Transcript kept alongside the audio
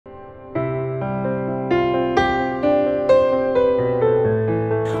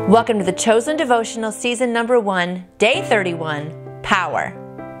Welcome to the Chosen Devotional, season number 1, day 31, Power.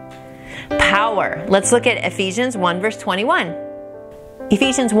 Power. Let's look at Ephesians 1, verse 21.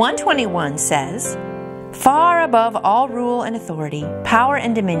 Ephesians 1:21 says, "Far above all rule and authority, power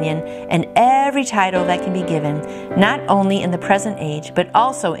and dominion, and every title that can be given, not only in the present age, but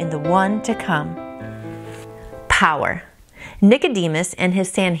also in the one to come." Power. Nicodemus and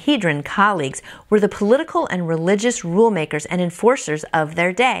his Sanhedrin colleagues were the political and religious rulemakers and enforcers of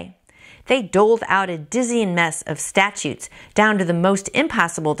their day. They doled out a dizzying mess of statutes down to the most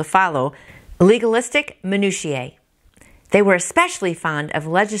impossible to follow, legalistic minutiae. They were especially fond of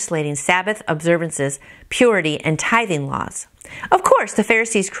legislating Sabbath observances, purity, and tithing laws. Of course, the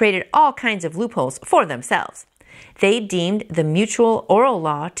Pharisees created all kinds of loopholes for themselves. They deemed the mutual oral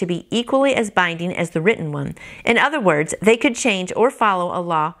law to be equally as binding as the written one. In other words, they could change or follow a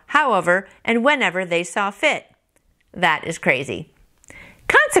law however and whenever they saw fit. That is crazy.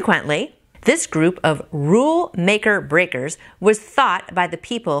 Consequently, this group of rule-maker breakers was thought by the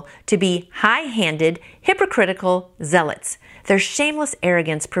people to be high-handed, hypocritical zealots. Their shameless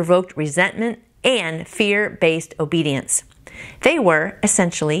arrogance provoked resentment and fear-based obedience. They were,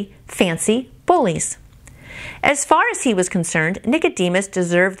 essentially, fancy bullies. As far as he was concerned, Nicodemus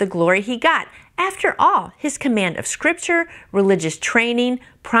deserved the glory he got. After all, his command of Scripture, religious training,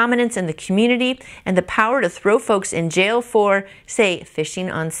 prominence in the community, and the power to throw folks in jail for, say, fishing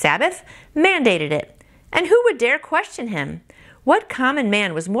on Sabbath, mandated it. And who would dare question him? What common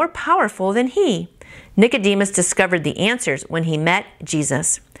man was more powerful than he? Nicodemus discovered the answers when he met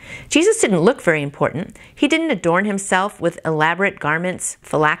Jesus. Jesus didn't look very important. He didn't adorn himself with elaborate garments,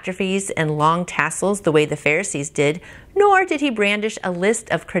 phylacteries, and long tassels the way the Pharisees did, nor did he brandish a list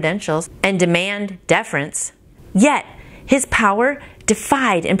of credentials and demand deference. Yet, his power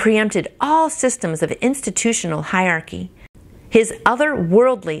defied and preempted all systems of institutional hierarchy. His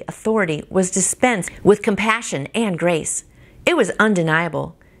otherworldly authority was dispensed with compassion and grace. It was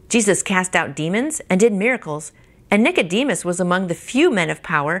undeniable. Jesus cast out demons and did miracles, and Nicodemus was among the few men of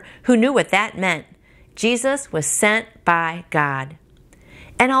power who knew what that meant. Jesus was sent by God.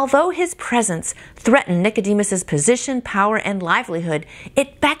 And although his presence threatened Nicodemus's position, power, and livelihood,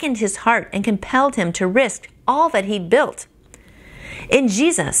 it beckoned his heart and compelled him to risk all that he'd built. In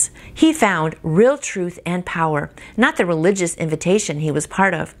Jesus, he found real truth and power, not the religious invitation he was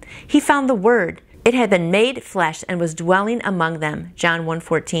part of. He found the Word. It had been made flesh and was dwelling among them, John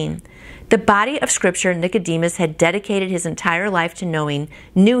 1:14. The body of Scripture Nicodemus had dedicated his entire life to knowing,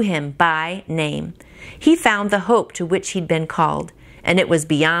 knew him by name. He found the hope to which he'd been called, and it was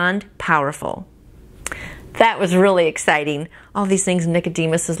beyond powerful. That was really exciting. All these things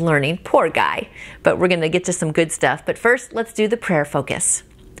Nicodemus is learning. Poor guy. But we're going to get to some good stuff. But first, let's do the prayer focus.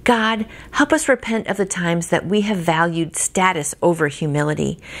 God, help us repent of the times that we have valued status over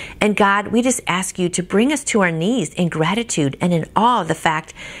humility. And God, we just ask you to bring us to our knees in gratitude and in awe of the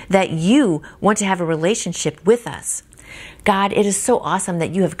fact that you want to have a relationship with us. God, it is so awesome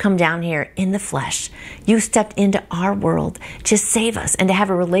that you have come down here in the flesh. You stepped into our world to save us and to have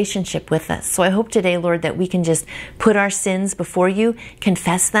a relationship with us. So I hope today, Lord, that we can just put our sins before you,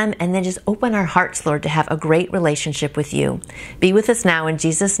 confess them, and then just open our hearts, Lord, to have a great relationship with you. Be with us now in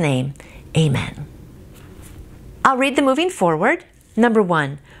Jesus' name. Amen. I'll read the moving forward. Number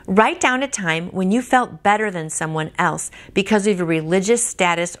 1, write down a time when you felt better than someone else because of your religious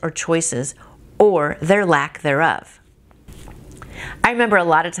status or choices, or their lack thereof. I remember a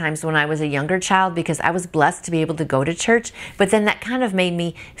lot of times when I was a younger child, because I was blessed to be able to go to church, but then that kind of made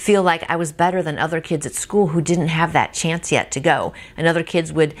me feel like I was better than other kids at school who didn't have that chance yet to go. And other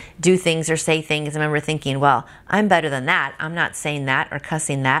kids would do things or say things. I remember thinking, well, I'm better than that. I'm not saying that or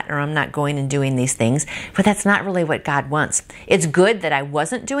cussing that, or I'm not going and doing these things. But that's not really what God wants. It's good that I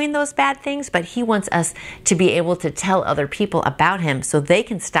wasn't doing those bad things, but He wants us to be able to tell other people about Him so they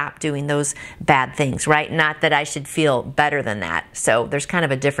can stop doing those bad things, right? Not that I should feel better than that. So there's kind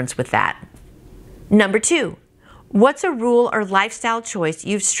of a difference with that. Number 2, what's a rule or lifestyle choice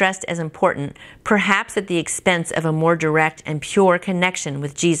you've stressed as important, perhaps at the expense of a more direct and pure connection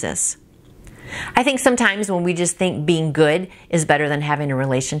with Jesus? I think sometimes when we just think being good is better than having a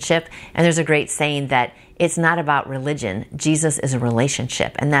relationship, and there's a great saying that it's not about religion. Jesus is a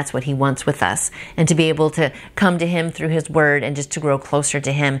relationship, and that's what He wants with us. And to be able to come to Him through His Word and just to grow closer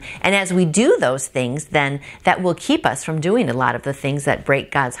to Him. And as we do those things, then that will keep us from doing a lot of the things that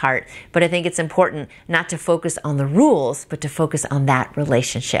break God's heart. But I think it's important not to focus on the rules, but to focus on that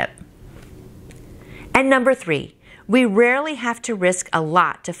relationship. And number 3, we rarely have to risk a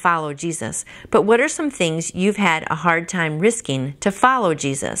lot to follow Jesus. But what are some things you've had a hard time risking to follow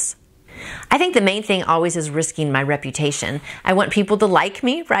Jesus? I think the main thing always is risking my reputation. I want people to like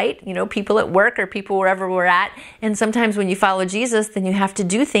me, right? You know, people at work or people wherever we're at. And sometimes when you follow Jesus, then you have to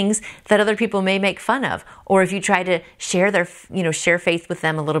do things that other people may make fun of. Or if you try to share share faith with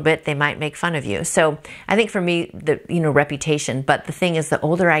them a little bit, they might make fun of you. So I think for me, reputation. But the thing is, the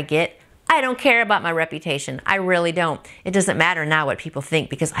older I get, I don't care about my reputation. I really don't. It doesn't matter now what people think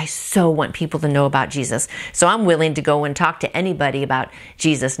because I so want people to know about Jesus. So I'm willing to go and talk to anybody about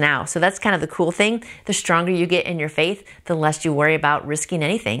Jesus now. So that's kind of the cool thing. The stronger you get in your faith, the less you worry about risking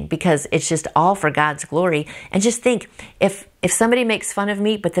anything because it's just all for God's glory. And just think, if somebody makes fun of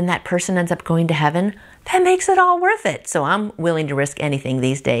me, but then that person ends up going to heaven, that makes it all worth it. So I'm willing to risk anything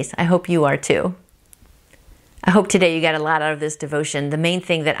these days. I hope you are too. I hope today you got a lot out of this devotion. The main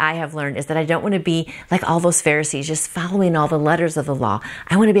thing that I have learned is that I don't want to be like all those Pharisees, just following all the letters of the law.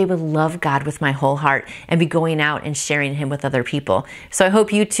 I want to be able to love God with my whole heart and be going out and sharing Him with other people. So I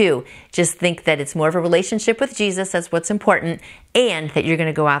hope you too just think that it's more of a relationship with Jesus. That's what's important, and that you're going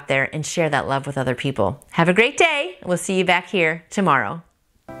to go out there and share that love with other people. Have a great day. We'll see you back here tomorrow.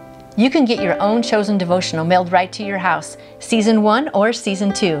 You can get your own Chosen Devotional mailed right to your house, Season 1 or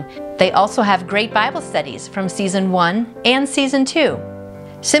Season 2. They also have great Bible studies from Season 1 and Season 2.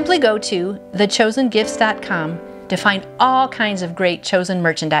 Simply go to thechosengifts.com to find all kinds of great Chosen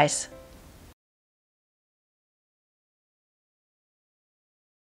merchandise.